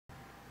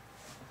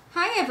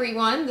Hi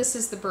everyone, this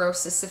is the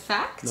BroSis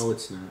effect. No,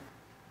 it's not.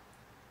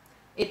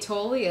 It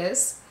totally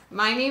is.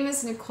 My name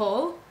is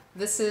Nicole.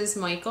 This is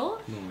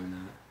Michael. No, I'm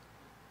not.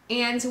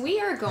 And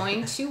we are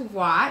going to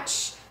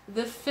watch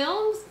the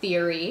film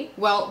theory,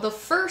 well, the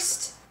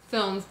first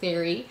film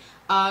theory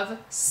of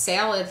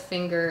Salad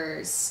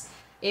Fingers.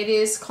 It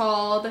is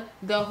called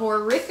The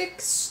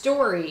Horrific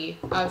Story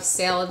of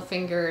Salad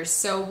Fingers.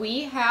 So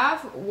we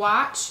have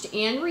watched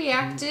and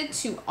reacted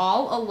to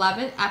all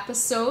 11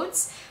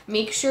 episodes.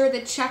 Make sure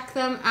to check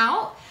them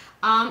out.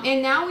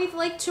 And now we'd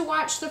like to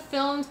watch the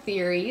film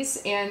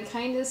theories and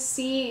kind of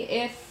see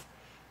if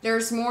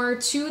there's more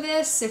to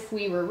this, if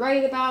we were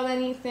right about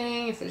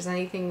anything, if there's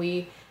anything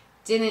we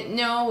didn't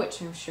know, which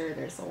I'm sure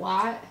there's a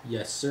lot.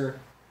 Yes, sir.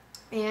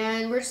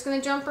 And we're just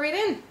going to jump right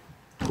in.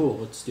 Cool,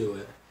 let's do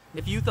it.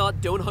 If you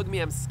thought Don't Hug Me,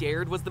 I'm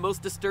Scared was the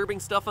most disturbing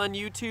stuff on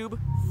YouTube,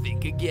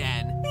 think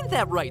again. Ain't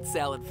that right,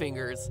 Salad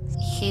Fingers?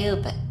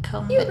 Hubert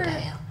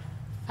Cumberdale.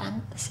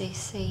 Fancy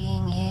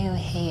seeing you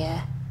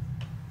here.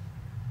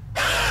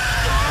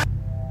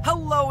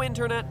 Hello,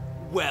 Internet.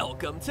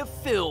 Welcome to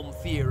Film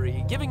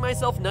Theory, giving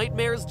myself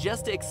nightmares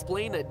just to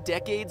explain a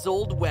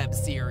decades-old web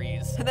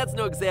series. And that's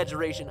no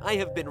exaggeration, I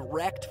have been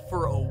wrecked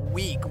for a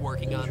week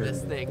working on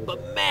this thing,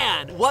 but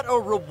man, what a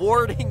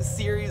rewarding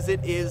series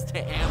it is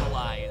to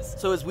analyze.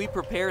 So as we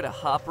prepare to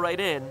hop right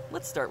in,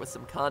 let's start with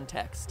some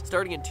context.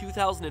 Starting in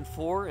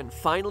 2004 and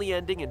finally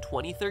ending in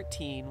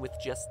 2013 with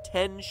just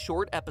 10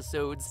 short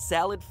episodes,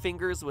 Salad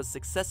Fingers was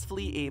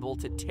successfully able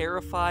to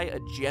terrify a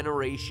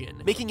generation,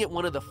 making it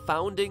one of the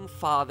founding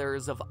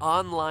fathers of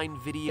online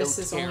video This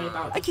is terror. only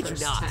about the I kid you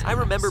first not. 10 I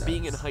remember episodes.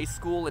 being in high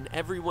school and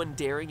everyone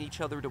daring each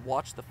other to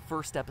watch the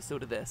first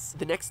episode of this.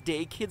 The next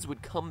day, kids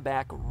would come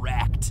back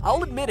wrecked.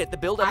 I'll admit it, the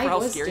build-up for I how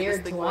was scary this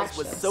scared thing to was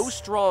watch this. so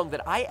strong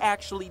that I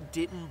actually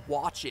didn't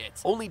watch it.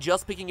 Only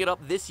just picking it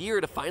up this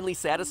year to finally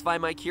satisfy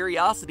my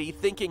curiosity,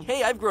 thinking,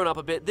 hey, I've grown up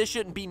a bit, this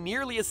shouldn't be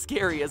nearly as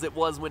scary as it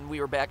was when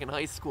we were back in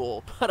high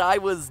school. But I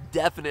was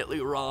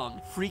definitely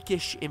wrong.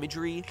 Freakish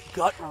imagery,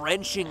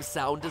 gut-wrenching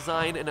sound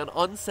design, and an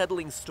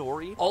unsettling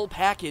story, all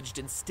packaged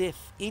in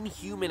stiff,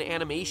 inhuman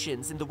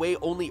animations in the way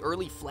only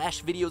early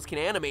Flash videos can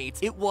animate.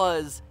 It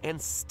was,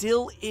 and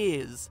still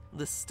is,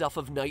 the stuff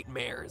of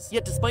nightmares.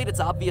 Yet despite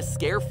its obvious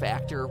scare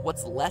factor,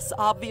 what's less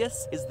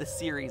obvious is the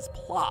series'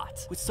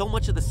 plot. With so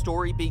much of the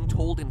story being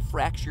told in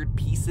fractured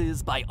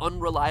pieces by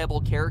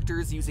unreliable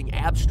characters using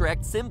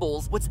abstract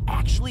symbols, what's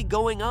actually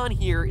going on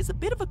here is a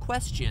bit of a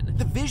question.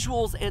 The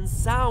visuals and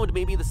sound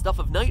may be the stuff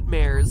of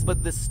nightmares,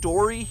 but the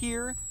story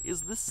here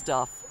is the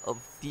stuff of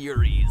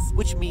theories.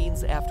 Which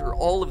means after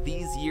all of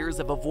these years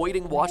of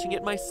avoiding watching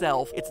it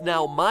myself, it's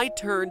now my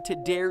turn to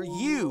dare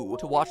you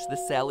to watch the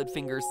Salad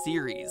Fingers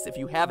series if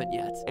you haven't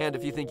yet. And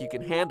if you think you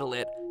can handle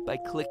it, by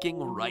clicking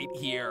right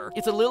here.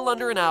 It's a little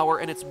under an hour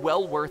and it's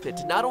well worth it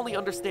to not only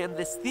understand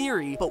this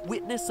theory, but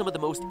witness some of the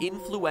most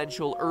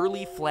influential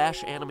early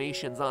Flash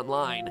animations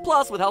online.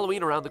 Plus, with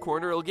Halloween around the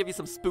corner, it'll give you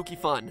some spooky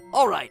fun.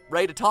 Alright,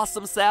 ready to toss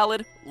some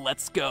salad?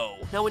 Let's go.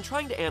 Now, when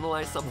trying to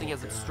analyze something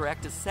as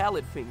abstract as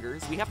Salad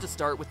Fingers, we have to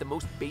start with the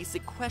most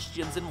basic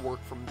questions and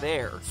work from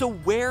there. So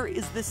where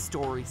is this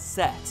story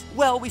set?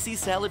 Well, we see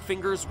Salad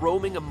Fingers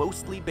roaming a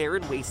mostly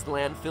barren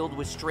wasteland filled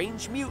with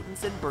strange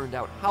mutants and burned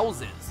out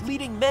houses,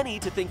 leading many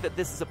to think that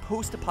this is a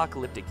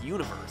post-apocalyptic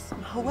universe.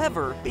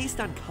 However, based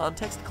on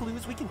context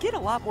clues, we can get a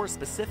lot more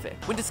specific.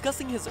 When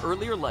discussing his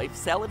earlier life,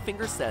 Salad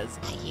Fingers says,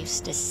 I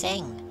used to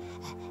sing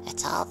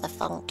at all the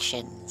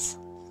functions,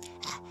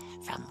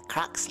 from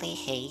Croxley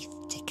Heath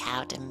to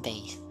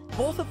Cowdenbeath.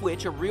 both of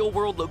which are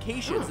real-world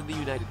locations in the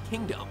United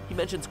Kingdom. He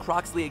mentions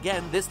Croxley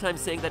again, this time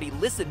saying that he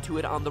listened to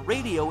it on the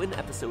radio in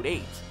episode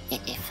 8.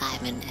 If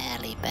I'm an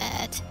early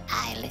bird,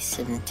 I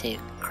listen to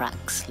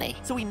Croxley.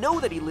 So we know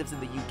that he lives in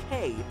the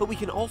UK, but we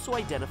can also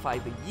identify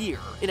the year.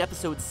 In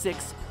episode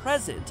 6,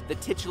 Present, the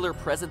titular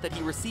present that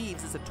he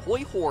receives is a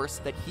toy horse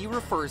that he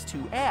refers to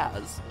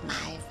as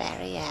My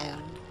very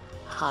own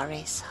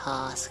Horace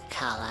Horse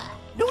Collar.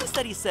 Notice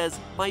that he says,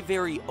 my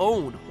very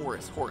own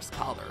Horace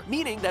Horsecollar,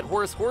 meaning that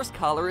Horace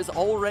Horsecollar is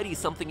already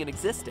something in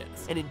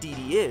existence. And indeed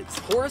he is.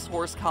 Horace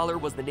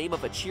Horsecollar was the name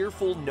of a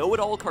cheerful,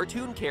 know-it-all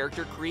cartoon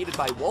character created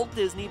by Walt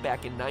Disney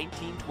back in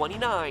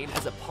 1929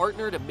 as a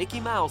partner to Mickey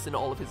Mouse in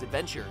all of his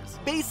adventures.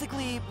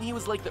 Basically, he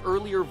was like the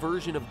earlier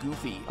version of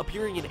Goofy,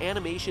 appearing in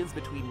animations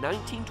between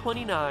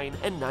 1929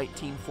 and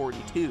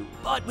 1942.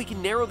 But we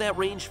can narrow that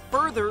range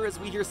further as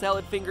we hear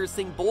Salad Fingers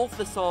sing both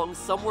the songs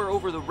Somewhere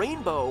Over the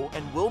Rainbow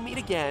and We'll Meet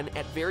Again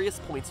at various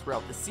points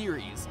throughout the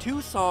series.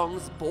 Two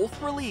songs both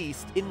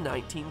released in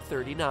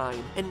 1939.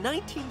 And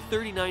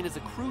 1939 is a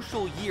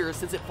crucial year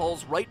since it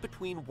falls right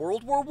between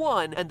World War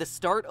I and the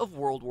start of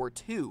World War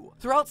II.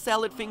 Throughout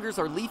Salad Fingers,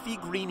 our leafy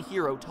green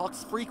hero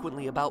talks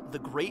frequently about the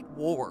Great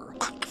War.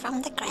 Back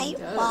from the Great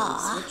does.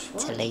 War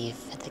Which to one? leave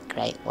for the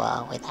Great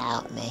War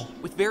without me.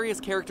 With various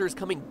characters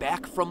coming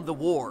back from the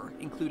war,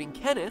 including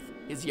Kenneth,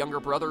 his younger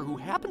brother who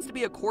happens to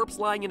be a corpse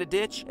lying in a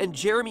ditch, and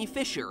Jeremy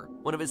Fisher,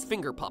 one of his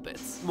finger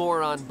puppets.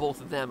 More on both both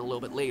of them a little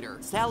bit later.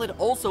 Salad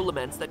also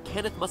laments that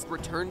Kenneth must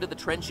return to the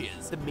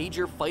trenches, the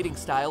major fighting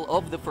style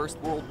of the First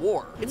World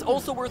War. It's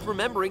also worth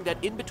remembering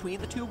that in between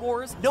the two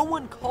wars, no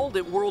one called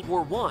it World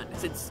War I,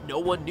 since no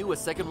one knew a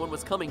second one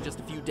was coming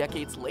just a few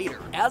decades later.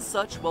 As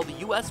such, while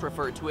the US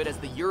referred to it as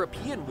the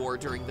European War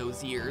during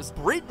those years,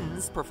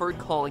 Britons preferred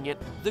calling it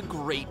the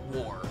Great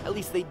War. At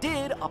least they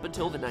did up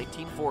until the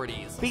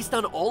 1940s. Based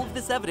on all of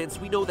this evidence,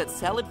 we know that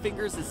Salad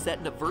Fingers is set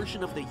in a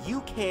version of the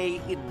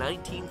UK in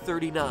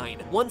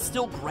 1939, one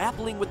still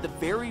grappling with the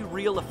very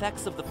real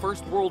effects of the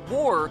First World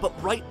War, but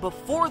right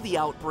before the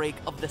outbreak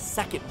of the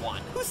second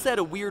one. Who said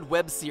a weird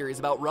web series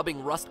about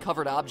rubbing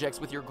rust-covered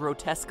objects with your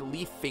grotesque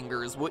leaf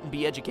fingers wouldn't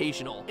be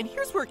educational? And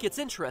here's where it gets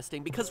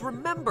interesting, because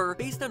remember,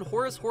 based on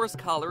Horace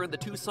Horsecollar and the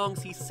two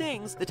songs he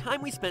sings, the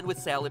time we spend with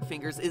Salad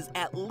Fingers is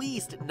at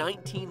least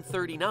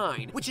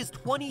 1939, which is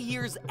 20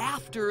 years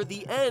after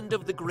the end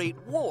of the Great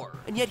War.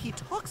 And yet he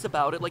talks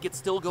about it like it's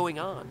still going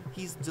on.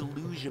 He's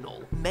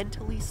delusional,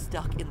 mentally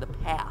stuck in the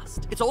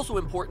past. It's also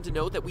important to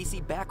note that we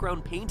see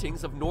background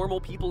paintings of normal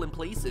people and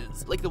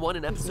places, like the one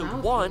in episode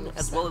 1,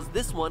 as well as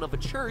this one of a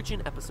church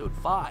in episode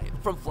 5.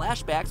 From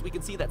flashbacks, we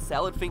can see that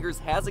Salad Fingers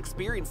has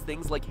experienced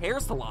things like hair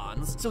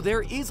salons, so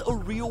there is a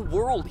real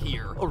world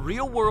here. A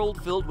real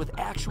world filled with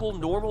actual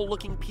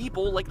normal-looking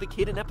people like the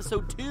kid in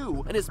episode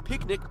 2 and his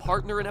picnic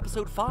partner in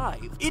episode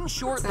 5. In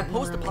short, the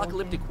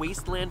post-apocalyptic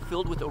wasteland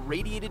filled with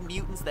irradiated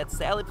mutants that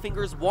Salad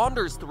Fingers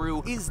wanders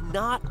through is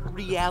not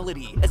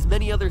reality, as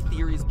many other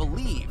theories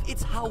believe.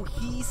 It's how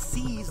he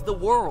sees the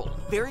world.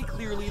 Very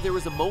clearly, there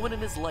was a moment in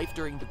his life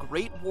during the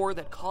Great War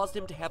that caused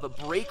him to have a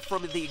break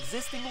from the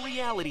existing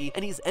reality,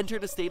 and he's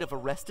entered a state of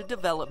arrested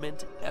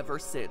development ever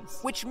since.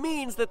 Which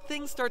means that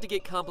things start to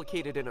get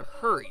complicated in a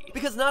hurry,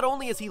 because not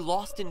only is he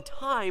lost in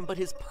time, but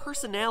his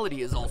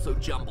personality is also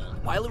jumbled.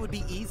 While it would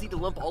be easy to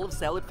lump all of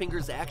Salad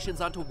Fingers'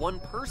 actions onto one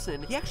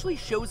person, he actually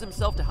shows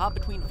himself to hop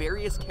between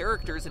various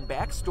characters and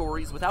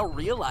backstories without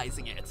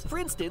realizing it. For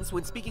instance,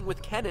 when speaking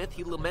with Kenneth,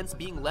 he laments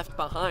being left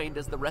behind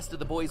as the rest of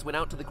the boys went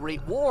out to the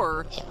Great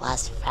War. It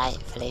was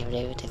frightfully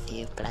rude of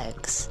you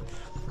blokes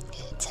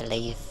to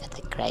leave for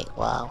the Great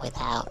War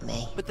without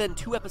me. But then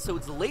 2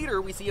 episodes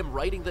later, we see him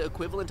writing the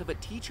equivalent of a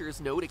teacher's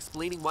note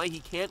explaining why he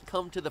can't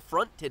come to the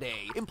front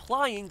today,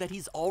 implying that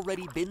he's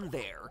already been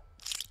there.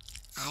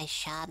 I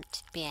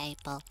shan't be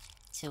able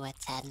to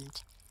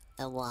attend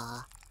the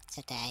war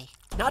today.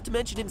 Not to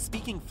mention him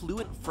speaking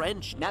fluent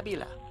French.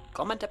 Nabila,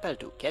 comment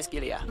t'appelles-tu? Qu'est-ce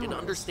qu'il y a? And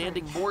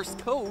understanding Morse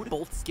code,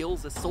 both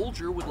skills a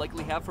soldier would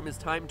likely have from his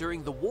time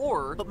during the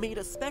war, but made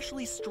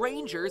especially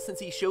stranger since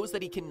he shows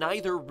that he can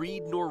neither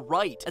read nor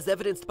write, as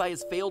evidenced by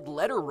his failed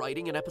letter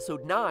writing in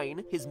episode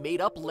 9, his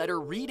made-up letter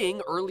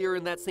reading earlier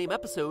in that same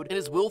episode, and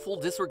his willful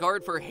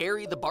disregard for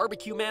Harry the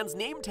Barbecue Man's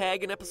name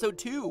tag in episode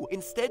 2,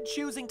 instead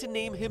choosing to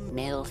name him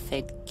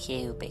Milford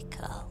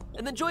Cubicle.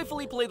 and then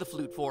joyfully play the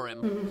flute for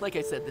him. Like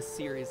I said, this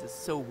series is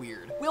so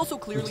weird. We also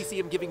clearly see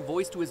him giving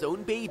voice to his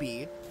own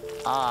baby.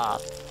 Ah,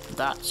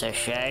 that's a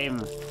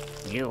shame.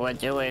 You were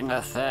doing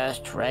a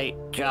first-rate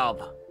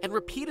job. And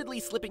repeatedly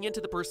slipping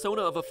into the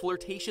persona of a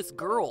flirtatious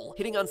girl,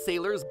 hitting on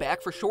sailors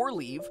back for shore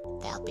leave.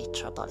 There'll be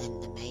trouble in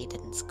the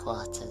maidens'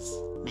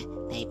 quarters.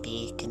 Maybe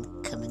you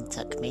can come and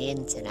tuck me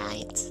in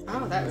tonight.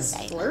 Oh, that was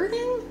Sailor.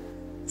 flirting?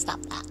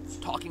 Stop that.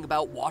 Talking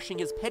about washing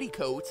his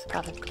petticoats,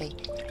 Probably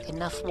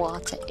enough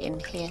water in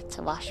here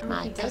to wash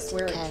my He does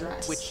wear a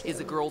petticoats. dress. which is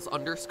a girl's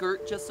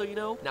underskirt, just so you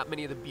know. Not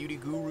many of the beauty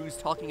gurus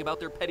talking about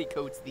their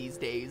petticoats these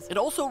days. And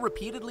also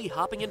repeatedly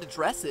hopping into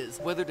dresses,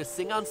 whether to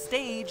sing on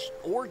stage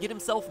or get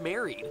himself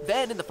married.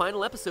 Then, in the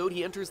final episode,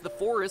 he enters the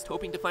forest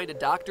hoping to find a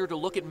doctor to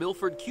look at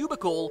Milford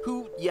Cubicle,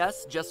 who,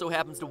 yes, just so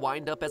happens to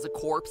wind up as a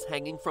corpse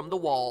hanging from the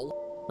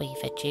wall. We've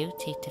a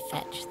duty to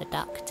fetch the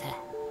doctor,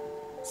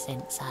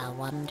 since our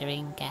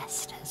wandering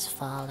guest has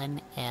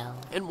fallen ill.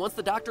 And once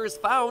the doctor is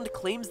found,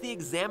 claims the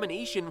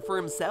examination for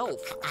himself.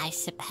 I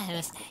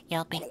suppose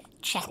you'll be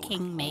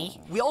checking me.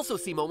 We also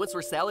see moments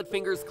where Salad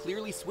Fingers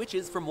clearly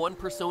switches from one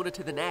persona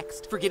to the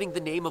next, forgetting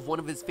the name of one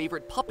of his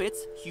favorite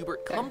puppets,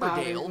 Hubert That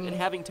bothers Cumberdale, me. and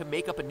having to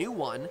make up a new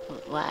one.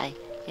 Why,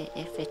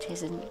 if it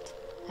isn't,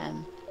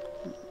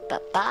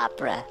 but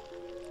Barbara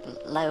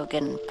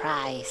Logan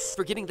Price.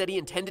 Forgetting that he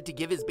intended to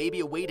give his baby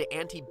away to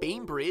Auntie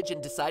Bainbridge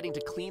and deciding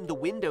to clean the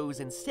windows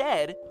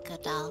instead.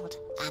 Good old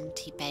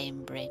Auntie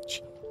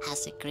Bainbridge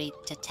has agreed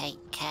to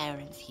take care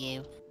of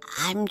you.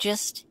 I'm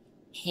just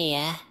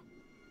here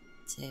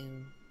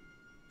to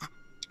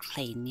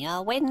clean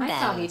your windows. I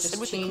thought he just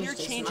And with a clear changed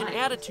his change in mind.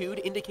 attitude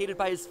indicated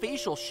by his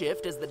facial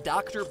shift as the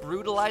doctor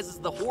brutalizes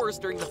the horse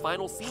during the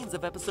final scenes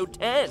of episode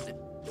 10.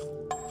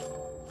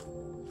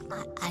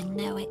 I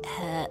know it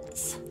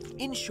hurts.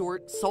 In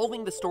short,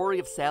 solving the story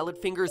of Salad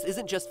Fingers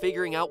isn't just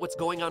figuring out what's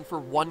going on for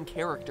one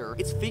character,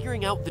 it's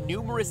figuring out the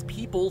numerous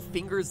people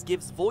Fingers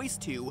gives voice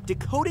to,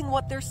 decoding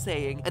what they're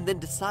saying, and then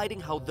deciding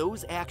how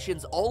those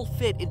actions all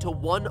fit into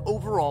one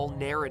overall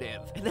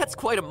narrative. And that's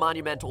quite a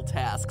monumental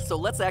task, so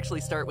let's actually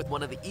start with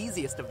one of the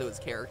easiest of those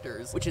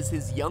characters, which is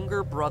his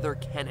younger brother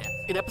Kenneth.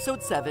 In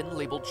episode 7,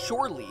 labeled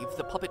Shore Leave,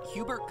 the puppet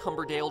Hubert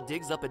Cumberdale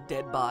digs up a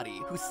dead body,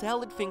 who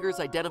Salad Fingers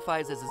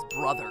identifies as his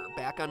brother,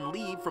 back on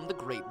leave from the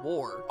Great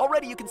War.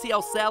 Already you can see how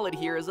Salad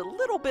here is a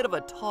little bit of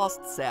a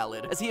tossed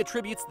salad, as he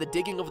attributes the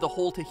digging of the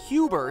hole to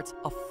Hubert,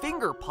 a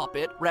finger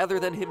puppet, rather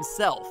than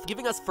himself,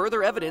 giving us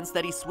further evidence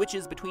that he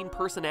switches between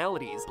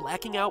personalities,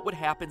 blacking out what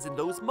happens in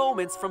those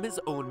moments from his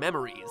own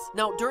memories.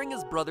 Now, during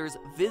his brother's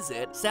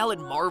visit, Salad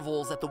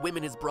marvels at the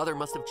women his brother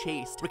must have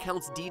chased,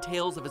 recounts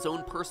details of his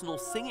own personal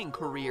singing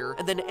career,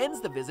 and then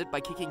ends the visit by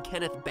kicking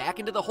Kenneth back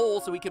into the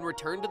hole so he can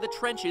return to the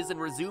trenches and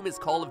resume his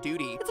call of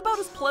duty. It's about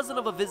as pleasant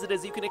of a visit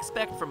as you can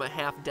expect from a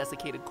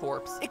half-desiccated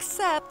corpse.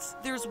 Except,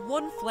 there's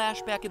one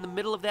flashback in the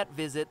middle of that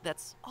visit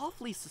that's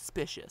awfully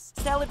suspicious.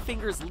 Salad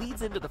Fingers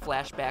leads into the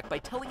flashback by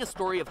telling a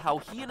story of how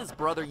he and his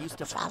brother used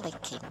to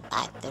Frolicking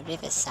by the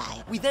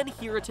riverside. We then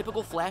hear a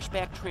typical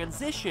flashback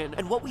transition,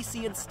 and what we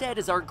see instead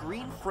is our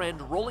green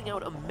friend rolling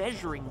out a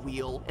measuring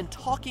wheel and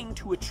talking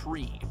to a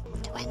tree.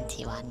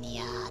 21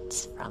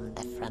 yards from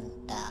the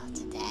front door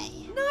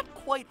today. Not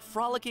quite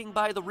frolicking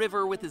by the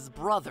river with his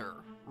brother,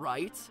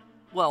 right?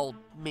 Well,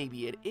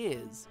 maybe it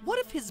is. What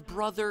if his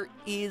brother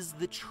is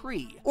the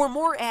tree? Or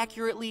more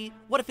accurately,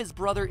 what if his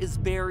brother is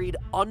buried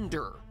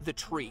under the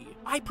tree?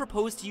 I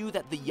propose to you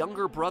that the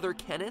younger brother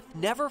Kenneth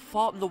never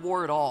fought in the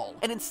war at all,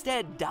 and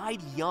instead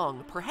died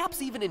young,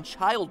 perhaps even in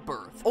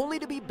childbirth, only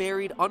to be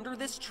buried under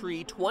this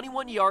tree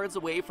 21 yards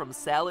away from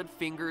Salad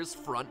Fingers'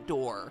 front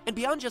door. And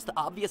beyond just the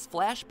obvious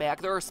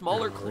flashback, there are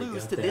smaller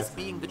clues to this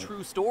being the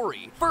true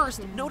story.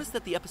 First, notice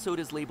that the episode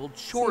is labeled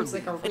Shore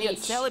Leave, and yet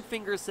Salad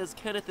Fingers says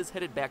Kenneth is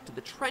headed back to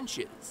the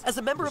trenches. As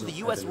a member of the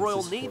U.S.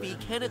 Royal Navy,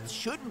 Kenneth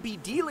shouldn't be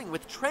dealing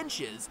with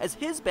trenches, as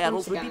his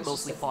battles would be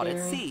mostly fought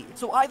at sea.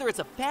 So either it's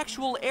a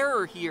factual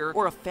error here,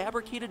 or a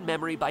fabricated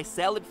memory by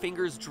Salad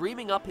Fingers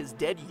dreaming up his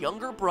dead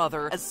younger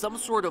brother as some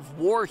sort of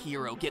war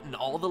hero getting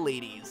all the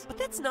ladies. But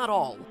that's not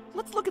all.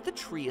 Let's look at the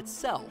tree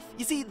itself.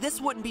 You see, this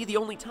wouldn't be the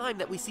only time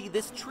that we see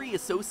this tree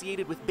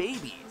associated with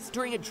babies.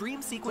 During a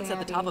dream sequence at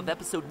the top of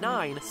episode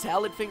 9,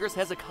 Salad Fingers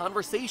has a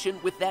conversation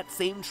with that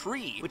same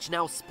tree, which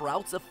now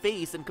sprouts a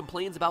face and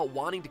complains about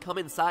wanting to come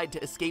inside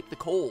to escape the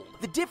cold.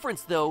 The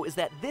difference, though, is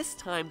that this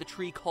time the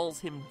tree calls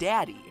him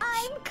Daddy.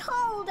 I'm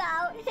cold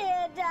out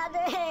here,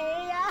 Daddy.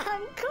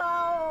 I'm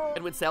cold.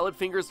 And when Salad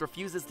Fingers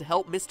refuses to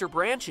help Mr.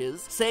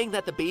 Branches, saying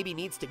that the baby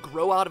needs to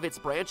grow out of its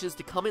branches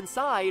to come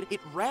inside, it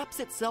wraps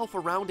itself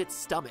around its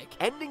stomach,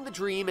 ending the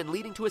dream and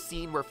leading to a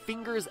scene where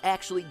Fingers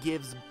actually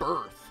gives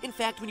birth. In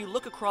fact, when you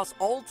look across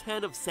all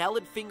 10 of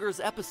Salad Fingers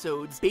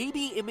episodes,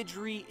 baby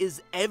imagery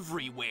is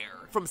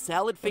everywhere. From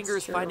Salad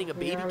Fingers finding a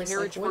baby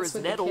carriage for his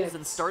nettles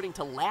and starting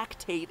to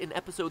lactate in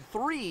episode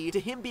 3, to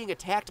him being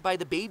attacked by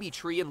the baby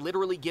tree and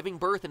literally giving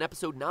birth in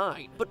episode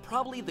 9. But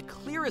probably the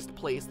clearest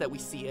place that we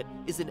see it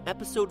is in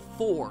episode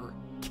 4,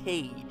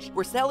 Cage,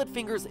 where Salad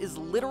Fingers is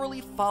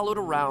literally followed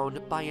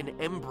around by an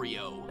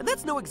embryo. And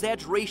that's no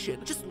exaggeration.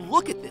 Just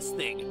look at this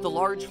thing. The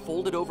large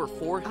folded over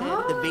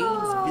forehead, the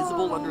veins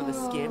visible under the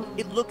skin.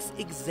 It looks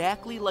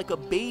exactly like a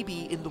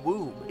baby in the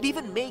womb. It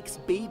even makes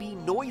baby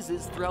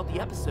noises throughout the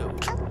episode.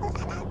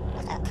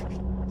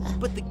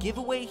 But the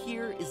giveaway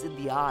here is in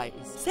the eyes.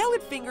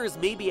 Salad Fingers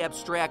may be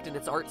abstract in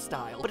its art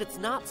style, but it's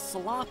not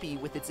sloppy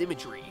with its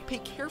imagery. Pay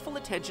careful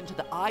attention to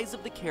the eyes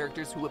of the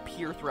characters who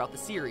appear throughout the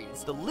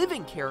series. The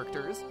living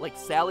characters, like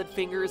Salad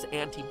Fingers,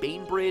 Auntie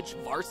Bainbridge,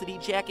 Varsity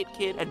Jacket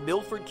Kid, and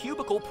Milford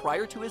Cubicle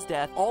prior to his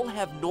death, all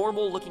have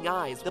normal-looking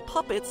eyes. The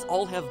puppets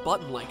all have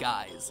button-like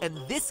eyes. And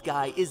this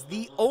guy is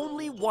the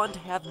only one to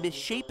have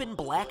misshapen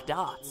black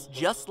dots,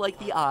 just like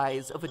the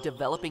eyes of a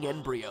developing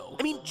embryo.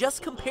 I mean,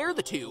 just compare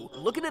the two.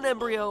 Look at an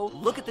embryo,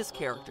 look at this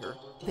character.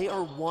 They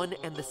are one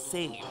and the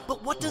same.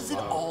 But what does it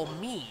all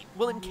mean?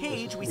 Well, in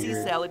Cage, we see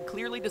Salad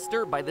clearly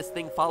disturbed by this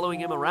thing following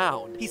him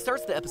around. He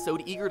starts the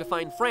episode eager to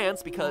find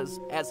France because,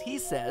 as he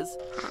says,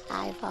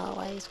 I've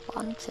always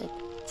wanted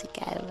to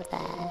go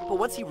there. But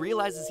once he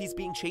realizes he's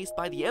being chased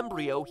by the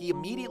embryo, he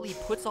immediately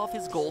puts off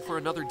his goal for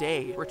another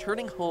day,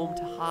 returning home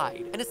to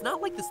hide. And it's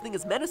not like this thing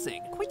is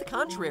menacing. Quite the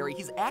contrary,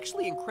 he's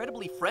actually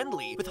incredibly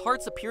friendly, with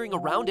hearts appearing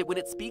around it when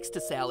it speaks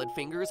to Salad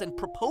Fingers and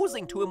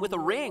proposing to him with a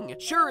ring.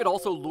 Sure, it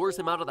also lures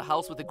him out of the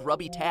house with a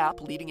grubby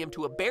tap, leading him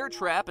to a bear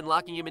trap and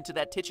locking him into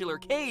that titular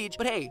cage,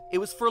 but hey, it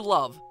was for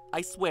love.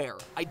 I swear,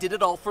 I did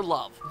it all for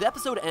love. The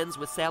episode ends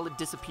with Salad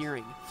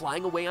disappearing,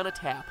 flying away on a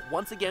tap,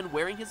 once again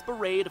wearing his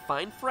beret to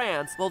find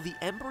France, while the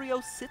embryo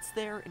sits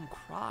there and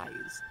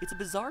cries. It's a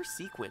bizarre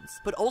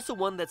sequence, but also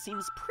one that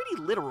seems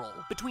pretty literal.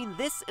 Between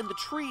this and the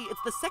tree,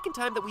 it's the second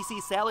time that we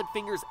see Salad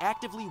Fingers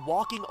actively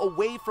walking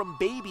away from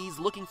babies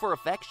looking for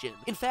affection.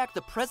 In fact,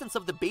 the presence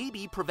of the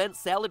baby prevents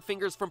Salad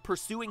Fingers from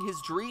pursuing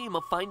his dream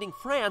of finding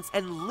France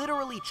and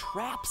literally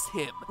traps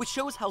him, which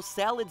shows how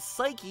Salad's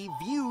psyche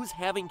views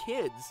having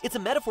kids. It's a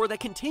metaphor that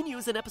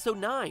continues in episode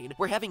 9,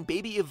 where having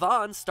baby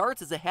Yvonne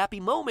starts as a happy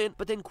moment,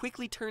 but then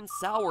quickly turns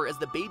sour as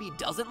the baby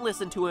doesn't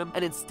listen to him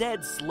and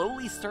instead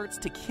slowly starts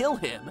to kill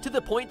him, to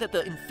the point that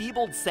the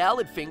enfeebled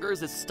Salad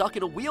Fingers is stuck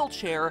in a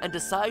wheelchair and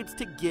decides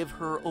to give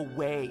her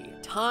away.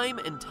 Time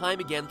and time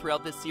again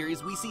throughout this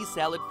series, we see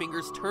Salad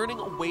Fingers turning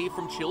away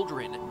from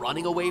children,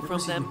 running away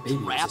from them,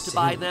 trapped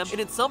by them, and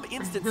in some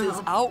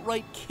instances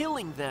outright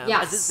killing them,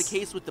 as is the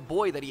case with the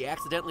boy that he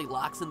accidentally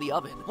locks in the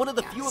oven. One of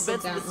the few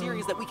events in the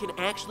series that we can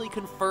actually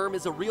confirm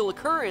is a real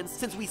occurrence,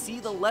 since we see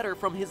the letter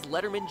from his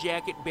Letterman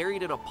jacket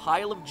buried in a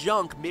pile of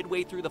junk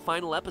midway through the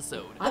final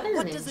episode. But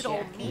what does it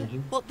all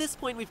mean? Well, at this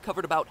point we've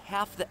covered about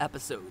half the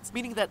episodes,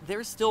 meaning that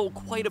there's still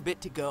quite a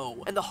bit to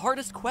go, and the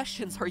hardest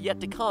questions are yet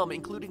to come,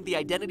 including the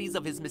identities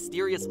of his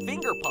mysterious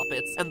finger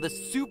puppets and the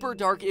super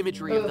dark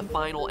imagery of the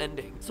final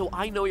ending. So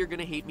I know you're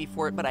gonna hate me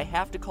for it, but I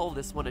have to call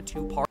this one a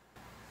two-part.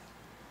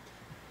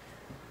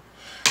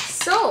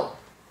 So,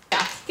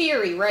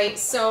 theory, right?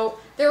 So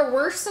there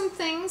were some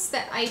things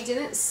that I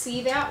didn't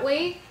see that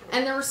way,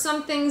 and there were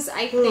some things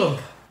I think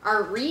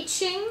are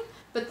reaching,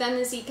 but then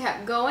as he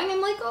kept going,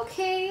 I'm like,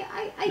 okay,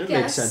 I guess. It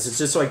makes sense. It's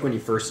just like when you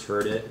first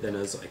heard it, then I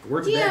was like,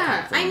 where did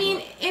that come from? I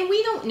mean, and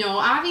we don't know.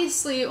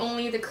 Obviously,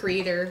 only the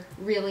creator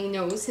really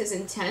knows his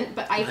intent,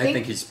 but I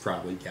think he's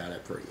probably got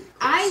it pretty close.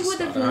 I would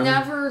have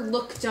never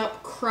looked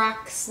up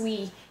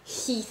Croxley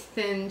Heath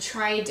and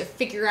tried to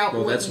figure out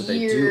what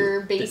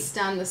year based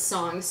on the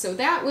song. So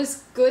that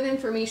was good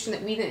information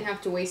that we didn't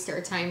have to waste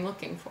our time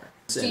looking for.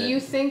 Do you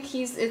think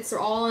it's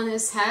all in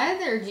his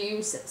head, or do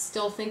you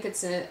still think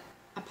it's an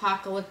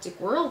apocalyptic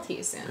world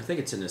he's in? I think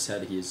it's in his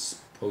head. He's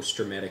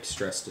post-traumatic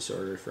stress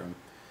disorder from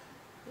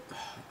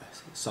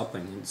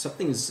something.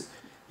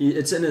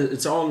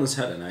 It's all in his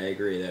head, and I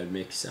agree that it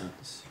makes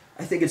sense.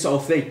 I think it's all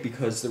fake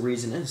because the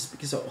reason is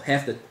because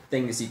half the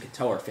things you could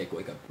tell are fake,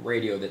 like a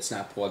radio that's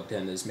not plugged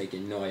in is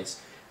making noise.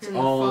 It's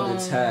all in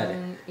his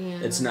head. Yeah.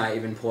 It's not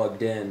even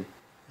plugged in.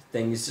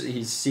 Things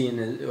he's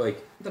seeing,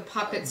 like the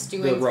puppets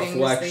doing the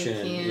reflection.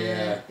 Things they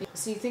can't. Yeah.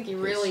 So you think he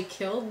really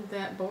killed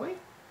that boy?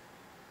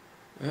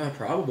 Yeah,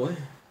 probably.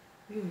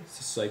 It's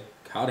just like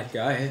psychotic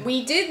guy.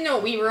 We did know.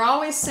 We were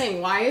always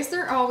saying, why is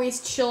there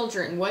always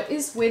children? What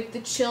is with the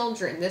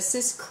children? This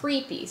is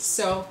creepy.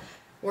 So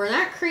we're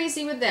not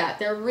crazy with that.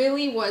 There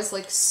really was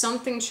like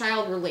something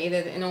child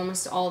related in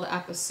almost all the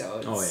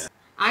episodes. Oh yeah.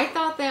 I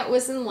thought that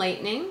was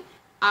enlightening.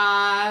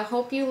 I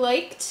hope you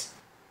liked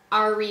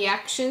our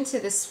reaction to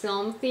this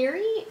film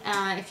theory.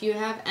 If you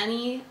have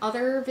any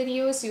other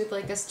videos you'd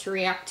like us to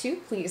react to,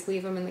 please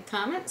leave them in the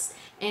comments.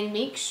 And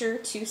make sure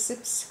to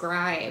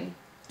subscribe.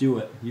 Do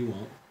it. You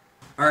won't.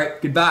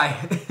 Alright,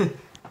 goodbye.